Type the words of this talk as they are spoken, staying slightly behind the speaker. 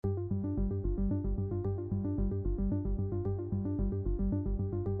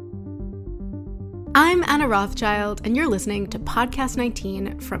I'm Anna Rothschild, and you're listening to Podcast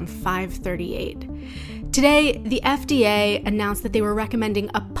 19 from 538. Today, the FDA announced that they were recommending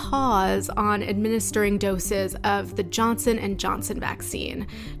a pause on administering doses of the Johnson & Johnson vaccine.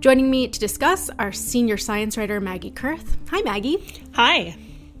 Joining me to discuss are senior science writer Maggie Kurth. Hi, Maggie. Hi.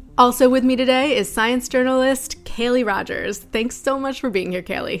 Also with me today is science journalist Kaylee Rogers. Thanks so much for being here,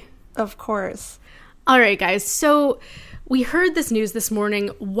 Kaylee. Of course. All right, guys. So we heard this news this morning.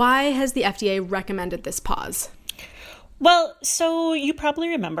 Why has the FDA recommended this pause? Well, so you probably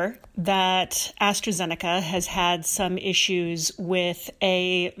remember that AstraZeneca has had some issues with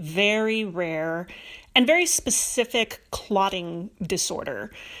a very rare and very specific clotting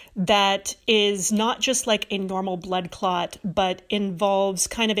disorder that is not just like a normal blood clot, but involves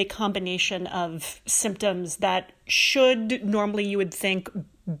kind of a combination of symptoms that should normally, you would think,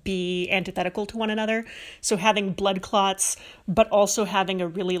 be antithetical to one another. So having blood clots, but also having a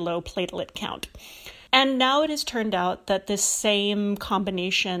really low platelet count. And now it has turned out that this same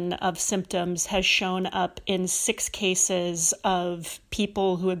combination of symptoms has shown up in 6 cases of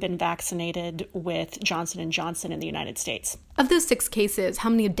people who have been vaccinated with Johnson & Johnson in the United States. Of those 6 cases, how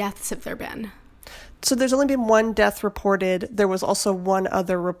many deaths have there been? So there's only been 1 death reported. There was also one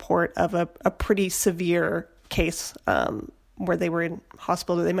other report of a pretty severe case where they were in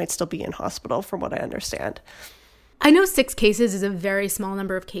hospital. They might still be in hospital, from what I understand. I know 6 cases is a very small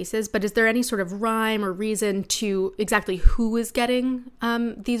number of cases, but is there any sort of rhyme or reason to exactly who is getting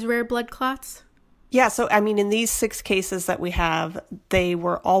these rare blood clots? Yeah, so I mean, in these 6 cases that we have, they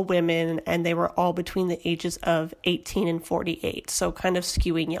were all women and they were all between the ages of 18 and 48, so kind of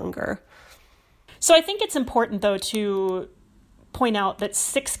skewing younger. So I think it's important, though, to point out that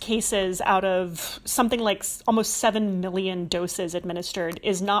 6 cases out of something like almost 7 million doses administered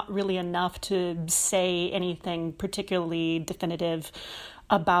is not really enough to say anything particularly definitive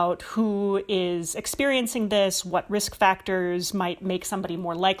about who is experiencing this, what risk factors might make somebody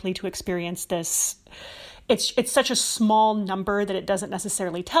more likely to experience this. It's such a small number that it doesn't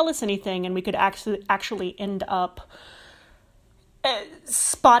necessarily tell us anything, and we could actually end up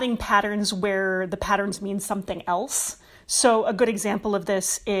spotting patterns where the patterns mean something else. So a good example of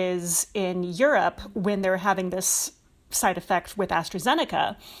this is in Europe, when they're having this side effect with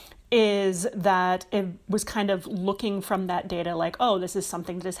AstraZeneca, is that it was kind of looking from that data like, oh, this is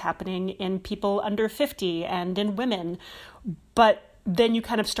something that is happening in people under 50 and in women. But then you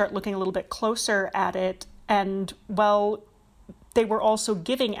kind of start looking a little bit closer at it, and, well, they were also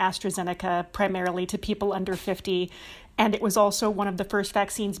giving AstraZeneca primarily to people under 50, and it was also one of the first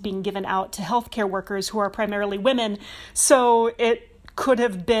vaccines being given out to healthcare workers who are primarily women. So it could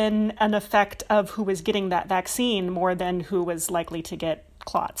have been an effect of who was getting that vaccine more than who was likely to get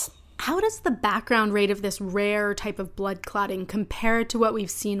clots. How does the background rate of this rare type of blood clotting compare to what we've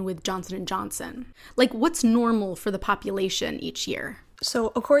seen with Johnson & Johnson? Like, what's normal for the population each year?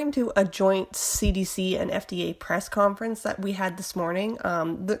 So according to a joint CDC and FDA press conference that we had this morning,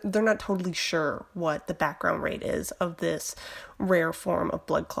 they're not totally sure what the background rate is of this rare form of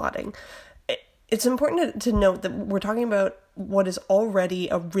blood clotting. It's important to note that we're talking about what is already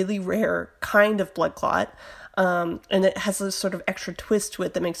a really rare kind of blood clot, and it has this sort of extra twist to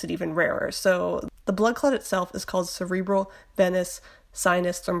it that makes it even rarer. So the blood clot itself is called cerebral venous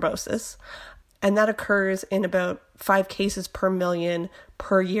sinus thrombosis. And that occurs in about 5 cases per million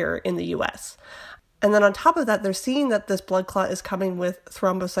per year in the US. And then on top of that, they're seeing that this blood clot is coming with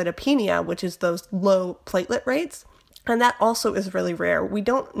thrombocytopenia, which is those low platelet rates. And that also is really rare. We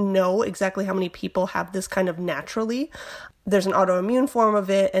don't know exactly how many people have this kind of naturally. There's an autoimmune form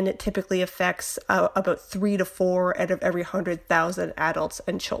of it, and it typically affects about 3 to 4 out of every 100,000 adults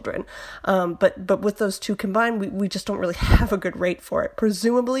and children. But with those two combined, we just don't really have a good rate for it.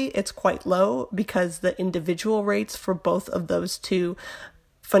 Presumably, it's quite low because the individual rates for both of those two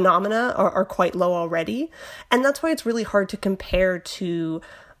phenomena are quite low already. And that's why it's really hard to compare to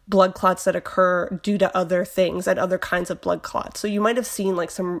blood clots that occur due to other things and other kinds of blood clots. So you might have seen like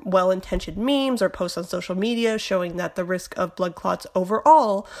some well-intentioned memes or posts on social media showing that the risk of blood clots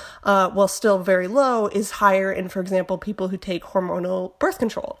overall, while still very low, is higher in, for example, people who take hormonal birth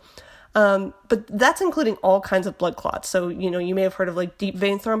control. But that's including all kinds of blood clots. So, you may have heard of like deep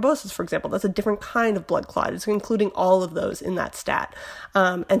vein thrombosis, for example. That's a different kind of blood clot. It's including all of those in that stat.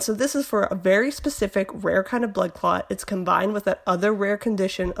 And so this is for a very specific rare kind of blood clot. It's combined with that other rare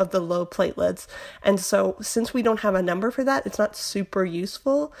condition of the low platelets. And so since we don't have a number for that, it's not super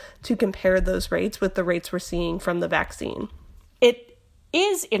useful to compare those rates with the rates we're seeing from the vaccine. It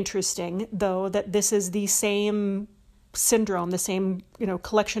is interesting, though, that this is the same syndrome, the same,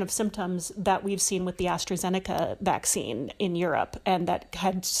 collection of symptoms that we've seen with the AstraZeneca vaccine in Europe, and that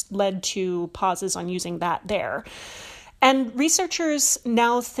had led to pauses on using that there. And researchers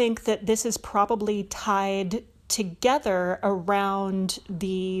now think that this is probably tied together around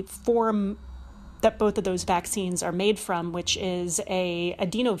the form that both of those vaccines are made from, which is a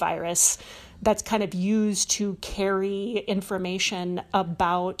adenovirus that's kind of used to carry information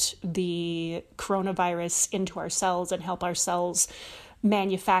about the coronavirus into our cells and help our cells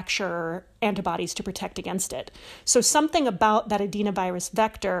manufacture antibodies to protect against it. So something about that adenovirus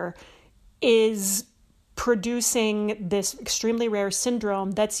vector is producing this extremely rare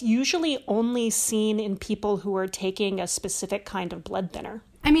syndrome that's usually only seen in people who are taking a specific kind of blood thinner.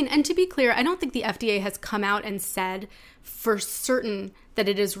 I mean, and to be clear, I don't think the FDA has come out and said for certain that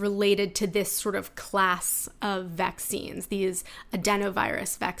it is related to this sort of class of vaccines, these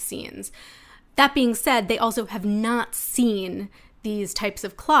adenovirus vaccines. That being said, they also have not seen these types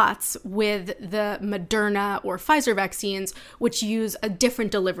of clots with the Moderna or Pfizer vaccines, which use a different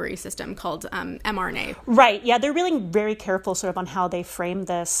delivery system called mRNA. Right. Yeah, they're really very careful sort of on how they frame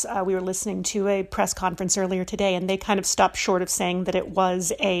this. We were listening to a press conference earlier today, and they kind of stopped short of saying that it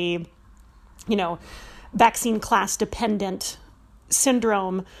was a, vaccine class dependent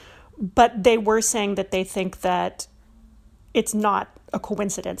syndrome, but they were saying that they think that it's not a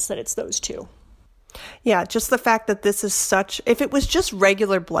coincidence that it's those two. Yeah, just the fact that this is if it was just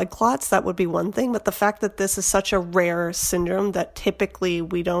regular blood clots, that would be one thing. But the fact that this is such a rare syndrome that typically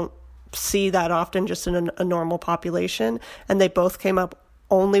we don't see that often just in a normal population, and they both came up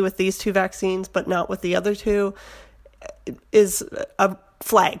only with these two vaccines, but not with the other two, is a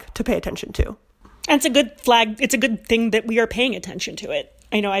flag to pay attention to. And it's a good flag. It's a good thing that we are paying attention to it.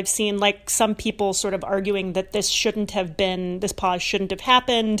 I've seen some people sort of arguing that this pause shouldn't have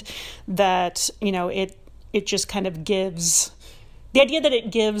happened, that, it just kind of gives, the idea that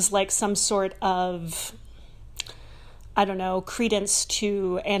it gives some sort of, credence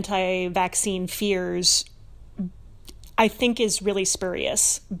to anti-vaccine fears, I think is really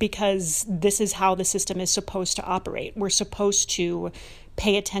spurious, because this is how the system is supposed to operate. We're supposed to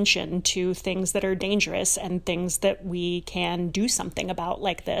pay attention to things that are dangerous and things that we can do something about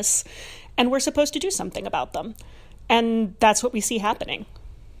like this. And we're supposed to do something about them. And that's what we see happening.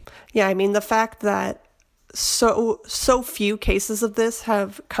 Yeah, I mean, the fact that so few cases of this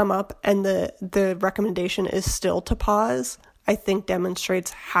have come up and the recommendation is still to pause, I think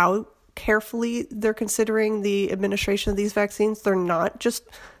demonstrates how carefully they're considering the administration of these vaccines. They're not just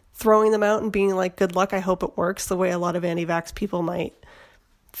throwing them out and being like, good luck, I hope it works, the way a lot of anti-vax people might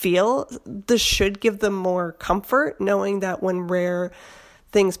feel. This should give them more comfort, knowing that when rare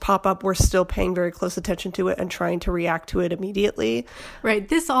things pop up, we're still paying very close attention to it and trying to react to it immediately. Right.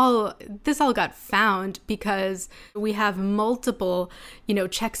 This all got found because we have multiple,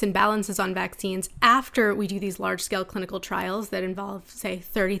 checks and balances on vaccines after we do these large-scale clinical trials that involve, say,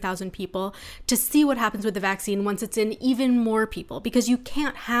 30,000 people, to see what happens with the vaccine once it's in even more people, because you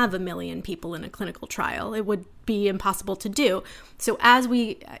can't have 1 million people in a clinical trial. It would be impossible to do. So as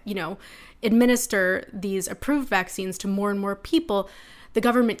we, administer these approved vaccines to more and more people, the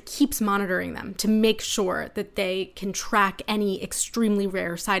government keeps monitoring them to make sure that they can track any extremely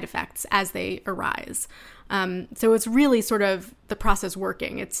rare side effects as they arise. So it's really sort of the process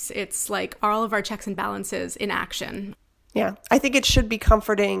working. It's like all of our checks and balances in action. Yeah, I think it should be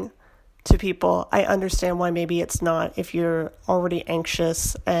comforting to people. I understand why maybe it's not if you're already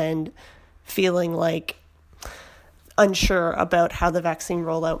anxious and feeling unsure about how the vaccine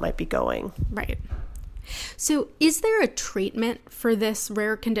rollout might be going. Right. So is there a treatment for this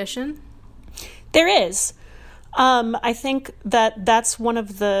rare condition? There is. I think that that's one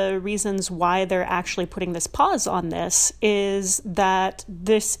of the reasons why they're actually putting this pause on this, is that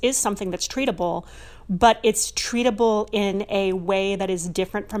this is something that's treatable, but it's treatable in a way that is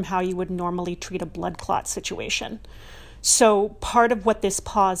different from how you would normally treat a blood clot situation. So part of what this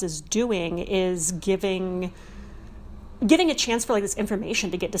pause is doing is giving a chance for this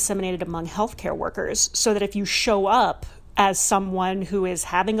information to get disseminated among healthcare workers, so that if you show up as someone who is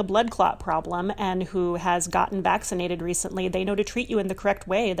having a blood clot problem and who has gotten vaccinated recently, they know to treat you in the correct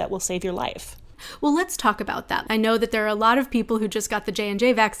way that will save your life. Well, let's talk about that. I know that there are a lot of people who just got the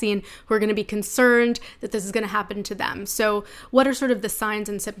J&J vaccine who are going to be concerned that this is going to happen to them. So what are sort of the signs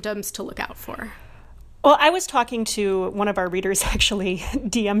and symptoms to look out for? Well, I was talking to one of our readers, actually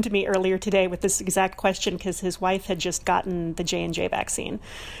DM'd me earlier today with this exact question, because his wife had just gotten the J&J vaccine.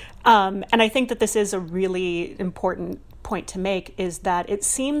 And I think that this is a really important point to make, is that it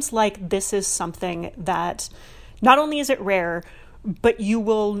seems like this is something that not only is it rare, but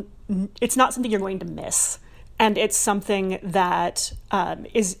it's not something you're going to miss. And it's something that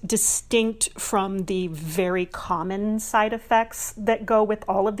is distinct from the very common side effects that go with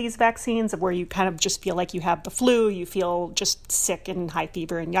all of these vaccines, where you kind of just feel like you have the flu, you feel just sick and high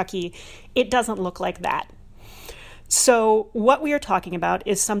fever and yucky. It doesn't look like that. So what we are talking about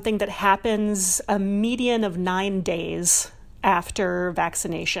is something that happens a median of 9 days after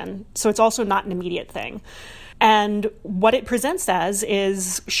vaccination. So it's also not an immediate thing. And what it presents as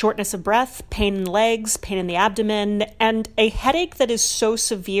is shortness of breath, pain in the legs, pain in the abdomen, and a headache that is so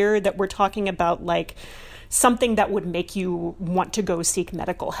severe that we're talking about like something that would make you want to go seek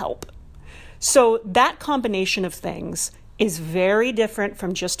medical help. So that combination of things is very different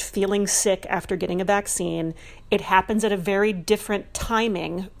from just feeling sick after getting a vaccine. It happens at a very different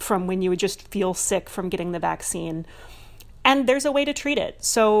timing from when you would just feel sick from getting the vaccine. And there's a way to treat it.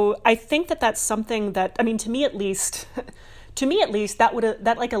 So I think that that's something that, I mean, to me at least,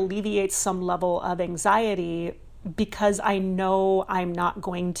 that like alleviates some level of anxiety, because I know I'm not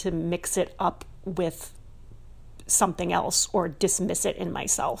going to mix it up with something else or dismiss it in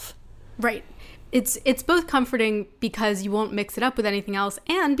myself. Right. It's both comforting because you won't mix it up with anything else,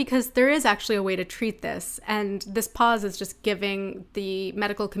 and because there is actually a way to treat this. And this pause is just giving the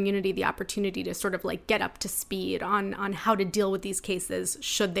medical community the opportunity to sort of like get up to speed on how to deal with these cases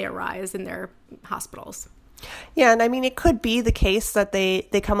should they arise in their hospitals. Yeah, and I mean, it could be the case that they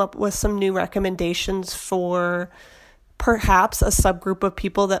come up with some new recommendations for perhaps a subgroup of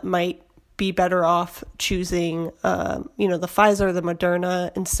people that might be better off choosing, the Pfizer or the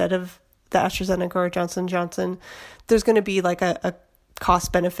Moderna instead of the AstraZeneca or Johnson & Johnson. There's going to be like a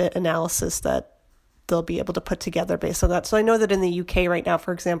cost-benefit analysis that they'll be able to put together based on that. So I know that in the UK right now,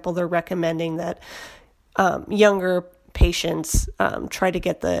 for example, they're recommending that younger patients try to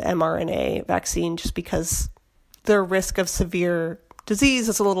get the mRNA vaccine just because their risk of severe disease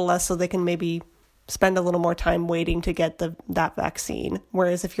is a little less, so they can maybe spend a little more time waiting to get that vaccine.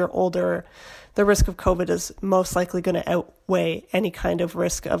 Whereas if you're older, the risk of COVID is most likely going to outweigh any kind of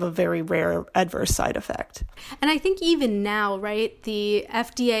risk of a very rare adverse side effect. And I think even now, right, the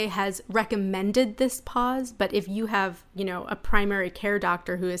FDA has recommended this pause, but if you have, a primary care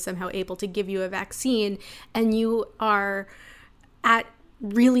doctor who is somehow able to give you a vaccine and you are at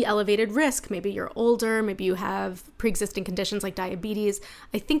really elevated risk, maybe you're older, maybe you have pre-existing conditions like diabetes,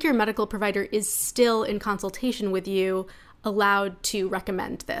 I think your medical provider is still in consultation with you allowed to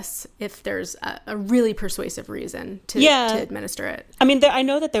recommend this if there's a really persuasive reason to administer it. I mean, I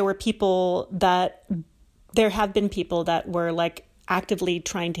know that there have been people that were like actively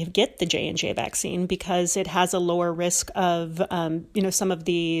trying to get the J&J vaccine because it has a lower risk of, some of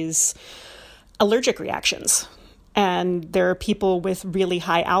these allergic reactions. And there are people with really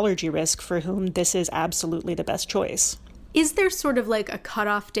high allergy risk for whom this is absolutely the best choice. Is there sort of like a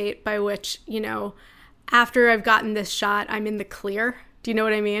cutoff date by which, after I've gotten this shot, I'm in the clear? Do you know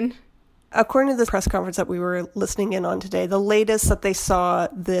what I mean? According to the press conference that we were listening in on today, the latest that they saw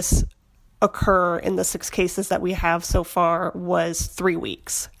this occur in the 6 cases that we have so far was 3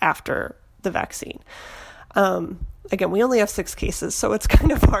 weeks after the vaccine. Again, we only have 6 cases, so it's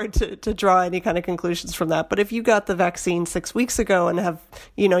kind of hard to draw any kind of conclusions from that. But if you got the vaccine 6 weeks ago and have,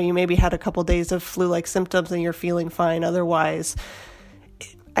 you maybe had a couple days of flu-like symptoms and you're feeling fine otherwise,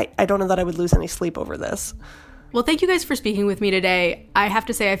 I don't know that I would lose any sleep over this. Well, thank you guys for speaking with me today. I have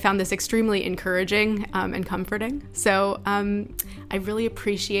to say I found this extremely encouraging and comforting. So I really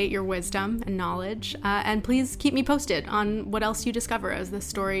appreciate your wisdom and knowledge. And please keep me posted on what else you discover as this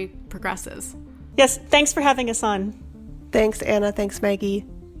story progresses. Yes, thanks for having us on. Thanks, Anna. Thanks, Maggie.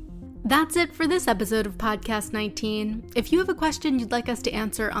 That's it for this episode of Podcast 19. If you have a question you'd like us to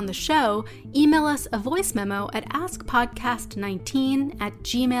answer on the show, email us a voice memo at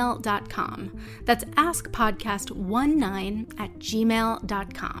askpodcast19@gmail.com. That's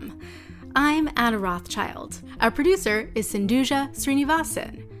askpodcast19@gmail.com. I'm Anna Rothschild. Our producer is Sindhuja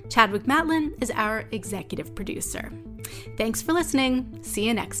Srinivasan. Chadwick Matlin is our executive producer. Thanks for listening. See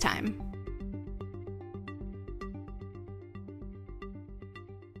you next time.